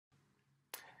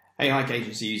Hey, Hike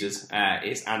Agency users,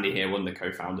 it's Andy here, one of the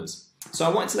co-founders. So I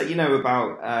wanted to let you know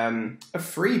about a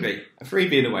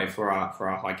freebie in a way for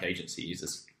our Hike Agency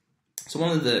users. So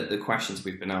one of the questions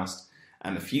we've been asked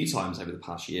a few times over the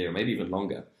past year, or maybe even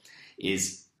longer,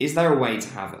 is there a way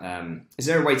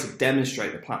to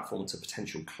demonstrate the platform to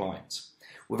potential clients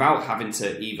without having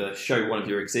to either show one of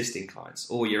your existing clients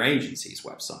or your agency's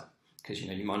website? Because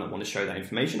you might not want to show that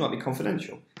information, it might be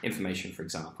confidential information, for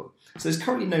example. So there's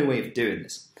currently no way of doing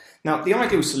this. Now, the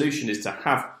ideal solution is to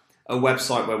have a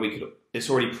website where it's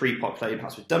already pre-populated,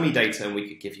 perhaps with dummy data, and we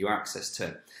could give you access to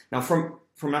it. Now, from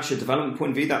actually a development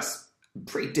point of view, that's a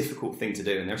pretty difficult thing to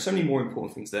do, and there are so many more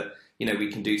important things that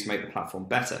we can do to make the platform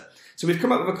better. So we've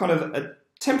come up with a kind of a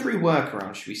temporary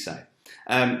workaround, should we say.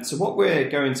 So what we're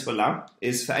going to allow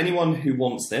is for anyone who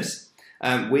wants this,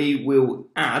 we will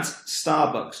add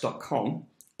Starbucks.com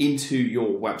into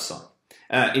your website,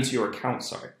 into your account,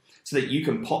 sorry, so that you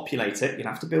can populate it. You'll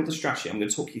have to build a strategy. I'm going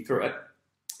to talk you through it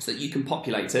so that you can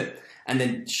populate it and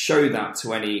then show that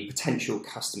to any potential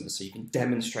customers so you can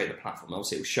demonstrate the platform.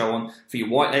 Obviously, it will show on for your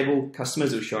white label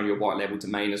customers, it will show on your white label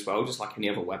domain as well, just like any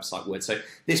other website would. So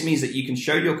this means that you can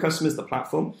show your customers the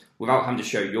platform without having to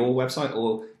show your website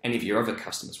or any of your other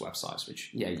customers' websites, which,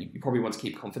 yeah, you probably want to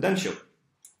keep confidential.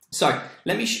 So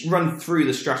let me run through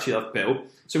the strategy I've built.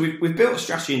 So we've built a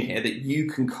strategy in here that you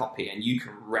can copy and you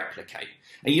can replicate.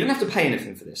 And you don't have to pay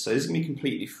anything for this, so this is going to be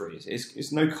completely free.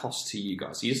 It's no cost to you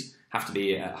guys. You just have to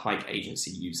be a Hike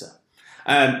Agency user.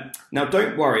 Now,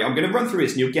 don't worry. I'm going to run through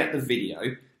this and you'll get the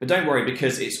video. But don't worry,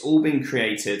 because it's all been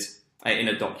created in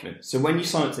a document. So when you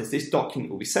sign up to this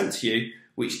document will be sent to you,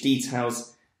 which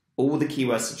details all the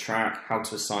keywords to track, how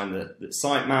to assign the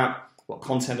sitemap, what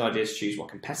content ideas to choose, what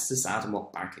competitors to add, and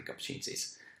what backlink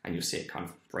opportunities. And you'll see it kind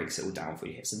of breaks it all down for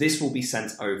you here. So this will be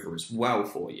sent over as well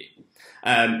for you.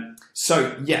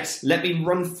 So yes, let me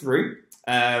run through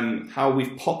how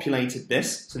we've populated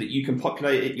this so that you can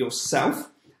populate it yourself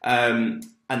and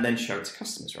then show it to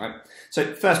customers, right?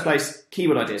 So first place,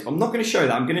 keyword ideas. I'm not going to show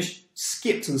that. I'm going to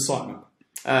skip to the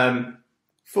sitemap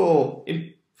for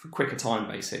quicker time,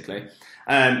 basically.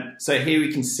 So here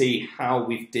we can see how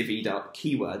we've divvied up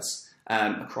keywords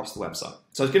across the website.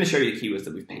 So I was going to show you the keywords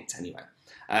that we've picked anyway.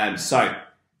 So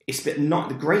it's not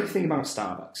the great thing about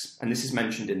Starbucks, and this is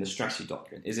mentioned in the strategy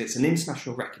document, is it's an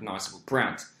international recognizable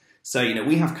brand. So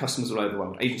we have customers all over the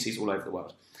world, agencies all over the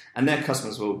world, and their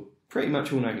customers will pretty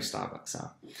much all know who Starbucks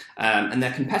are, and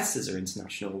their competitors are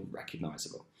international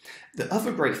recognizable. The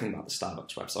other great thing about the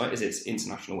Starbucks website is it's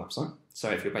international website. So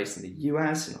if you're based in the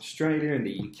US, in Australia, in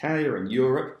the UK, or in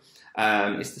Europe,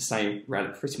 it's the same,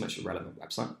 pretty much a relevant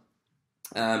website.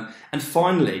 And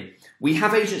finally, we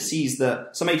have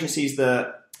some agencies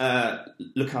that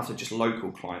look after just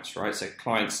local clients, right? So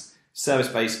clients,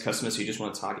 service-based customers who just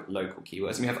want to target local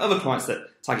keywords. And we have other clients that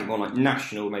target more like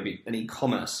national, maybe an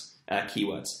e-commerce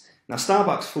keywords. Now,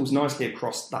 Starbucks falls nicely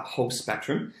across that whole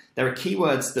spectrum. There are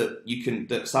keywords that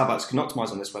Starbucks can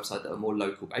optimize on this website that are more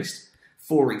local-based.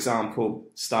 For example,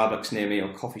 Starbucks near me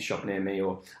or coffee shop near me,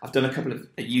 or I've done a couple of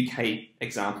UK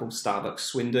examples, Starbucks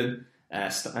Swindon,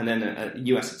 and then a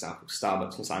US example,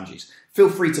 Starbucks Los Angeles. Feel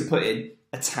free to put in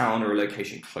a town or a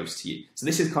location close to you. So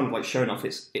this is kind of like showing off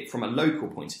it from a local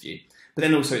point of view. But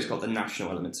then also it's got the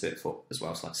national element to it as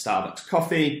well. So like Starbucks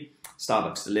Coffee,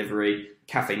 Starbucks Delivery,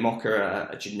 Cafe Mocha,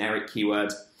 a generic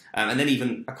keyword, and then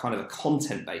even a kind of a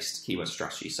content-based keyword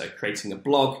strategy. So creating a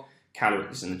blog,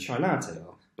 calories in the chai latte,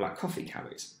 or black coffee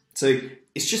calories. So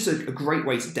it's just a great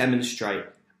way to demonstrate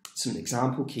some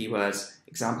example keywords,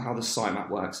 example how the sitemap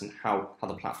works and how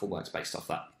the platform works based off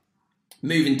that.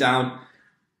 Moving down,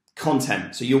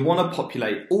 content. So you'll want to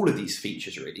populate all of these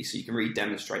features really so you can really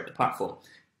demonstrate the platform.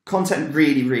 Content,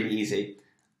 really, really easy.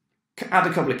 Add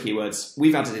a couple of keywords.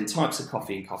 We've added in types of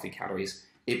coffee and coffee calories.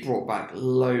 It brought back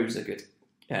loads of good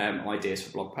ideas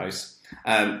for blog posts.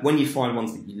 When you find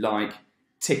ones that you like,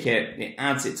 tick it, it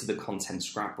adds it to the content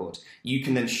scrapboard. You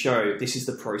can then show this is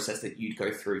the process that you'd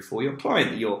go through for your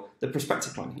client, the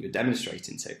prospective client that you're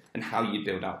demonstrating to, and how you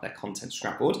build out their content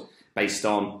scrapboard based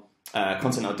on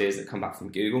content ideas that come back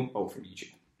from Google or from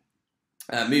YouTube.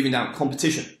 Moving down,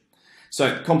 competition.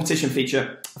 So competition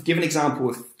feature, I've given an example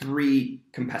of 3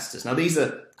 competitors. Now these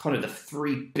are kind of the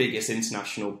 3 biggest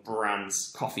international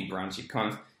brands, coffee brands. You've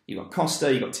got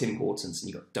Costa, you've got Tim Hortons,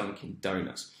 and you've got Dunkin'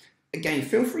 Donuts. Again,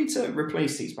 feel free to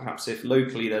replace these perhaps if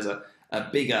locally there's a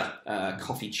bigger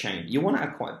coffee chain. You want to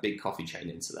add quite a big coffee chain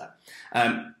into that.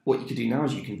 What you can do now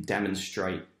is you can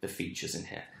demonstrate the features in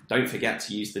here. Don't forget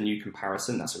to use the new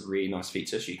comparison. That's a really nice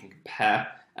feature, so you can compare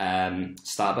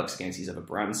Starbucks against these other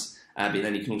brands. But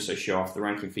then you can also show off the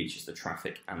ranking features, the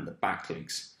traffic, and the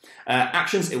backlinks.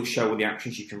 Actions, it will show all the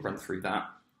actions. You can run through that.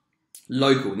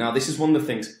 Local. Now, this is one of the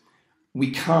things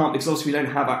we can't, because obviously we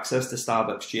don't have access to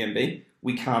Starbucks GMB,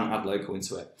 we can't add local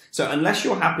into it. So unless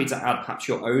you're happy to add perhaps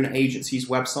your own agency's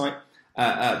website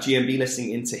GMB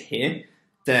listing into here,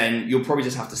 then you'll probably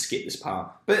just have to skip this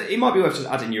part. But it might be worth just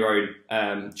adding your own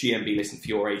GMB listing for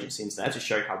your agency instead to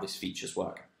show how these features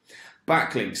work.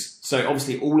 Backlinks. So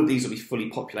obviously all of these will be fully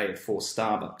populated for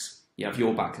Starbucks. You have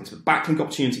your backlinks, but backlink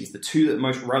opportunities, the two that are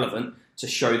most relevant to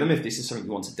show them if this is something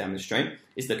you want to demonstrate,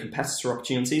 is the competitor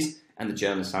opportunities and the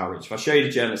journalist outreach. If I show you the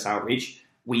journalist outreach,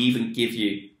 we even give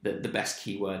you the best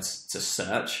keywords to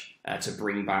search to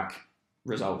bring back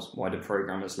results. Why do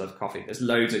programmers love coffee? There's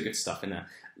loads of good stuff in there.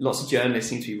 Lots of journalists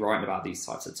seem to be writing about these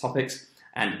types of topics,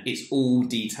 and it's all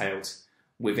detailed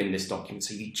within this document.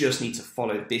 So you just need to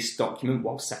follow this document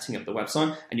while setting up the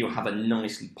website, and you'll have a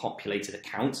nicely populated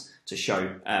account to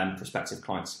show prospective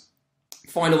clients.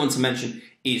 Final one to mention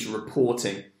is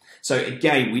reporting. So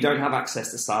again, we don't have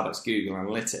access to Starbucks Google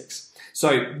Analytics.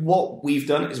 So what we've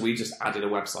done is we've just added a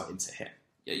website into here.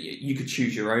 You could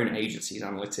choose your own agency's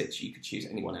analytics. You could choose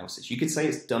anyone else's. You could say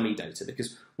it's dummy data,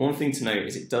 because one thing to note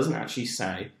is it doesn't actually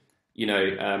say, you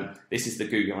know, this is the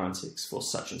Google Analytics for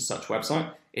such and such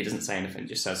website. It doesn't say anything. It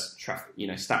just says traffic, you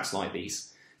know, stats like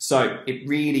these. So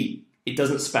it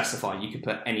doesn't specify. You could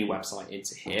put any website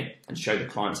into here and show the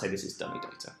client, say this is dummy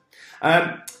data.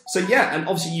 So yeah, and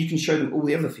obviously you can show them all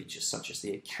the other features such as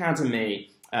the Academy.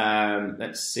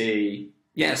 Let's see.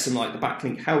 Yeah, some like the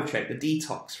backlink health check, the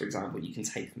detox, for example. You can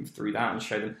take them through that and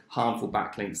show them harmful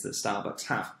backlinks that Starbucks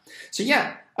have. So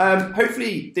yeah,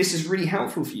 hopefully this is really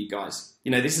helpful for you guys.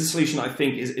 You know, this is a solution I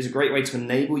think is a great way to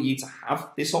enable you to have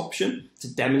this option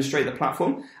to demonstrate the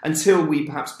platform until we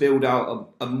perhaps build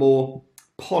out a more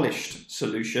polished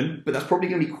solution, but that's probably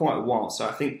going to be quite a while. So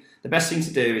I think the best thing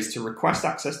to do is to request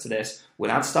access to this.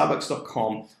 We'll add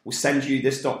starbucks.com, we'll send you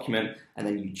this document, and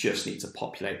then you just need to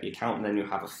populate the account, and then you'll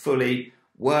have a fully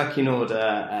working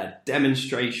order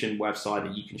demonstration website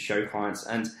that you can show clients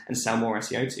and sell more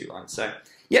SEO to, right? So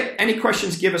yeah, any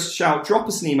questions, give us a shout, drop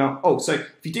us an email. Oh, so if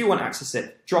you do want to access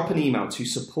it, drop an email to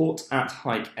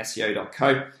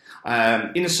support@hikeseo.co.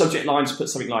 In the subject lines, put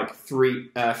something like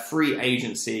free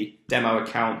agency demo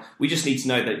account. We just need to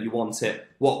know that you want it.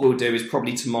 What we'll do is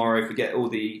probably tomorrow, if we get all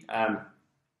the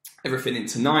everything in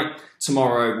tonight,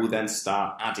 tomorrow we'll then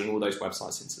start adding all those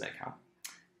websites into the account.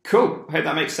 Cool. I hope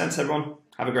that makes sense, everyone.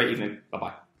 Have a great evening.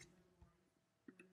 Bye-bye.